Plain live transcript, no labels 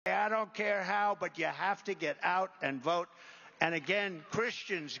I don't care how, but you have to get out and vote. And again,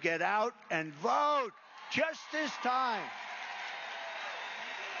 Christians, get out and vote just this time.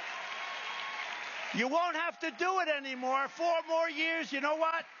 You won't have to do it anymore. 4 more years, you know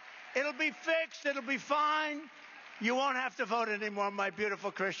what? It'll be fixed. It'll be fine. You won't have to vote anymore, my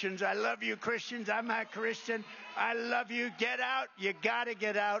beautiful Christians. I love you, Christians. I'm a Christian. I love you. Get out. You got to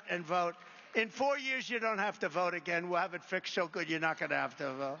get out and vote. In 4 years, you don't have to vote again. We'll have it fixed so good you're not going to have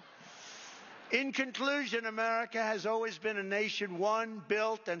to vote. In conclusion, America has always been a nation, one,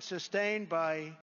 built and sustained by